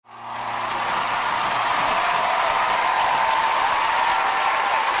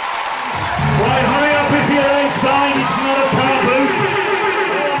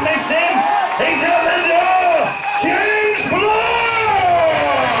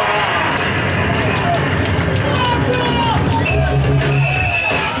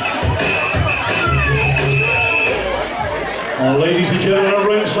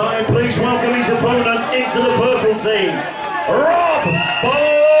Barnett!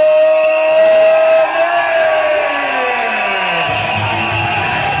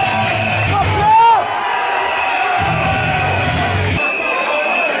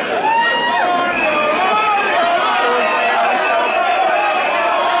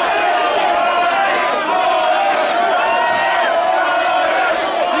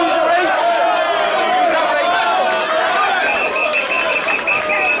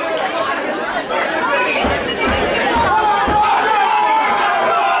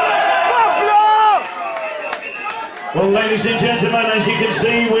 Well, ladies and gentlemen, as you can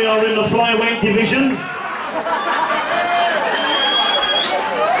see, we are in the flyweight division.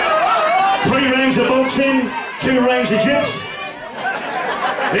 3 rounds of boxing, 2 rounds of chips.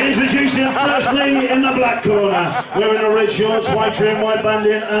 Introducing firstly in the black corner, wearing the red shorts, white trim, white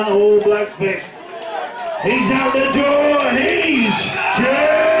banding, and all black fist. He's out the door, he's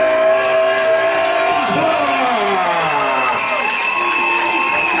James Bloor!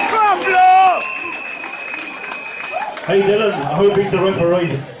 Hey Dylan, I hope he's the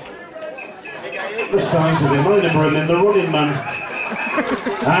referee. The size of him, I never remember the running man.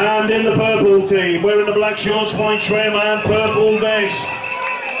 And in the purple team, wearing the black shorts, white trim and purple vest,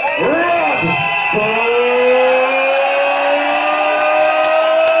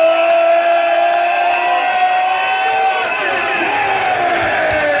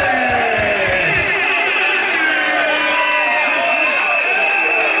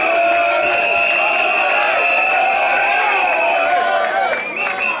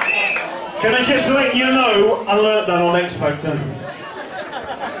 Can I just let you know, I learnt that on X Factor.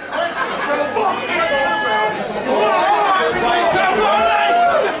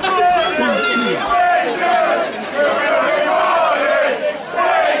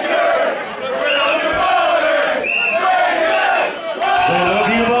 They love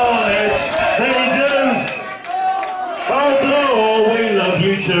you, Barnett. They do. Oh, Bloor, we love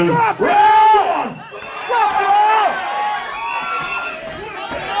you too.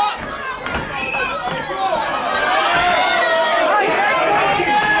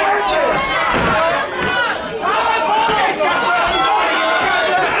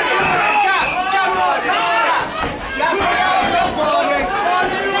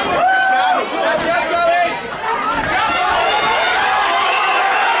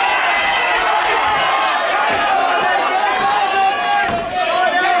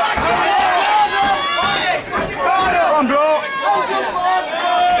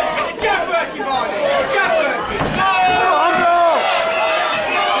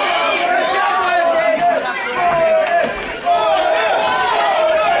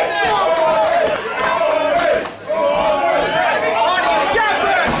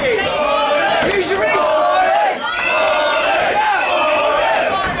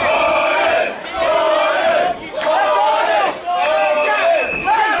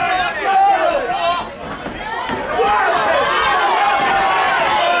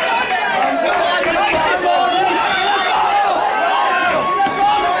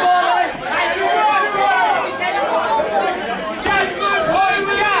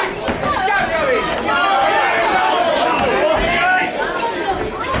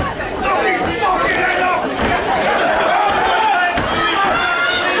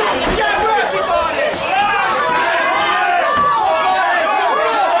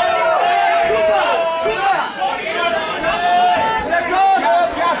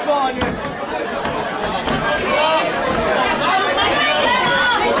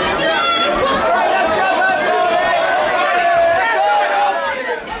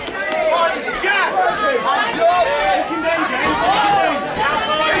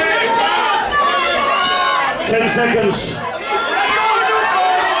 Seconds. Come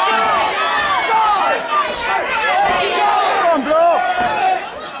on, Bloor.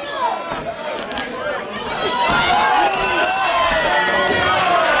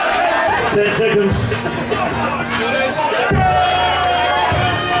 10 seconds.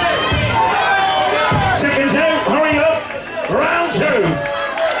 Seconds out, hurry up. Round 2.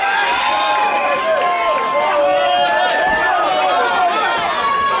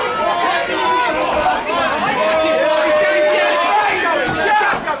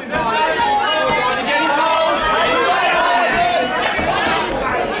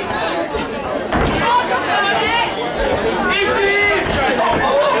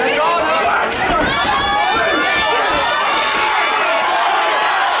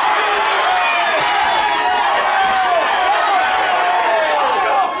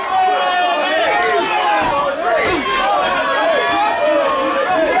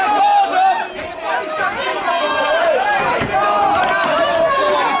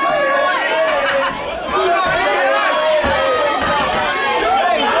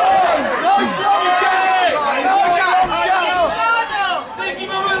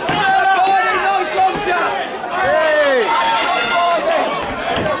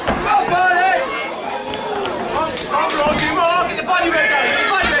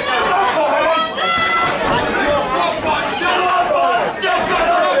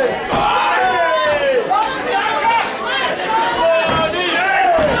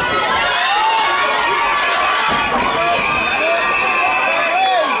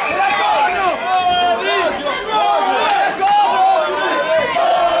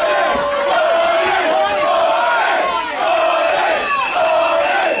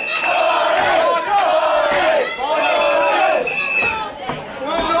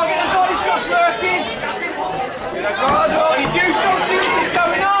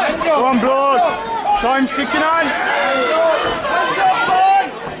 Time's ticking on.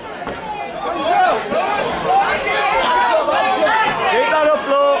 Keep that up,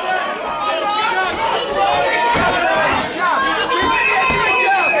 Bloor.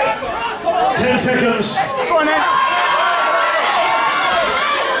 10 seconds. Go on then.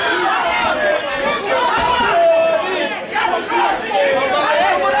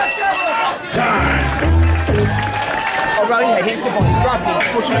 Rally head into the body, grab him,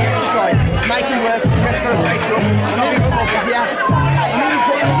 push him against the side, make him work, press for a break up, I'm nearly got more busy, I'm nearly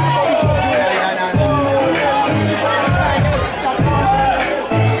trying to do the body shot.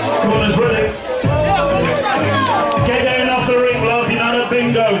 Corner's ready. Get down off the ring, love, you're not a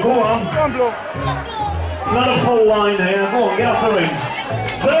bingo, go on. Go on, Bloor. Not a full line here, go on, get off the ring.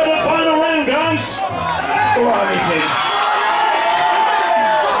 Third and final round, guys. Go on, meeting.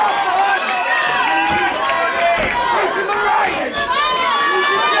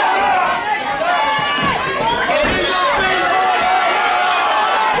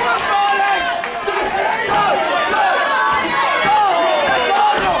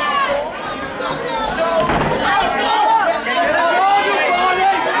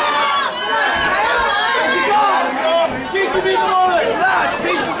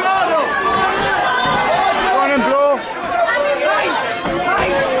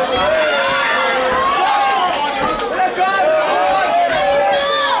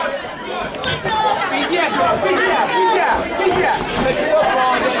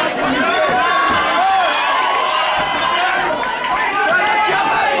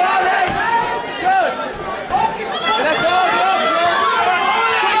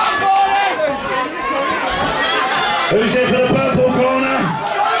 Who's in for the purple corner?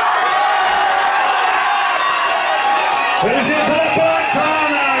 Who's in for the black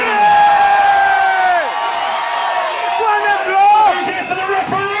corner? Who's in for the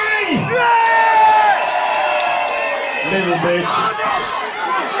referee? Little bitch.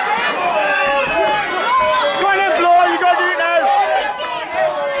 Go on then, Bloor, you got to do it now.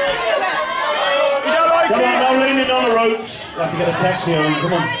 You don't like Come it? on, no leaning on the ropes. Have to get a taxi home,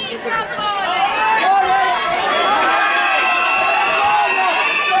 come on.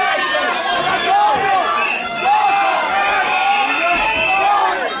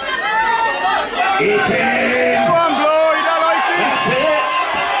 It's in! Go on, Bloor, you don't like it? That's it!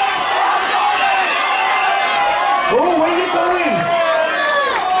 Oh, where are you going?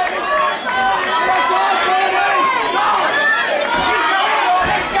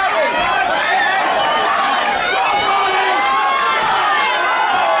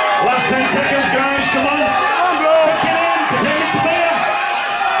 Last 10 seconds, guys, come on! Come on, Bloor! Take it in, take it to beer!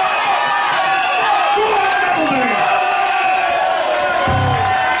 Go on, that'll do it!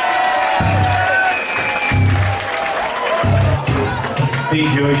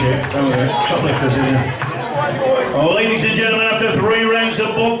 Shoplifters in there. Oh, ladies and gentlemen, after 3 rounds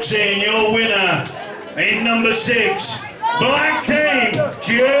of boxing, your winner in number 6, Black Team,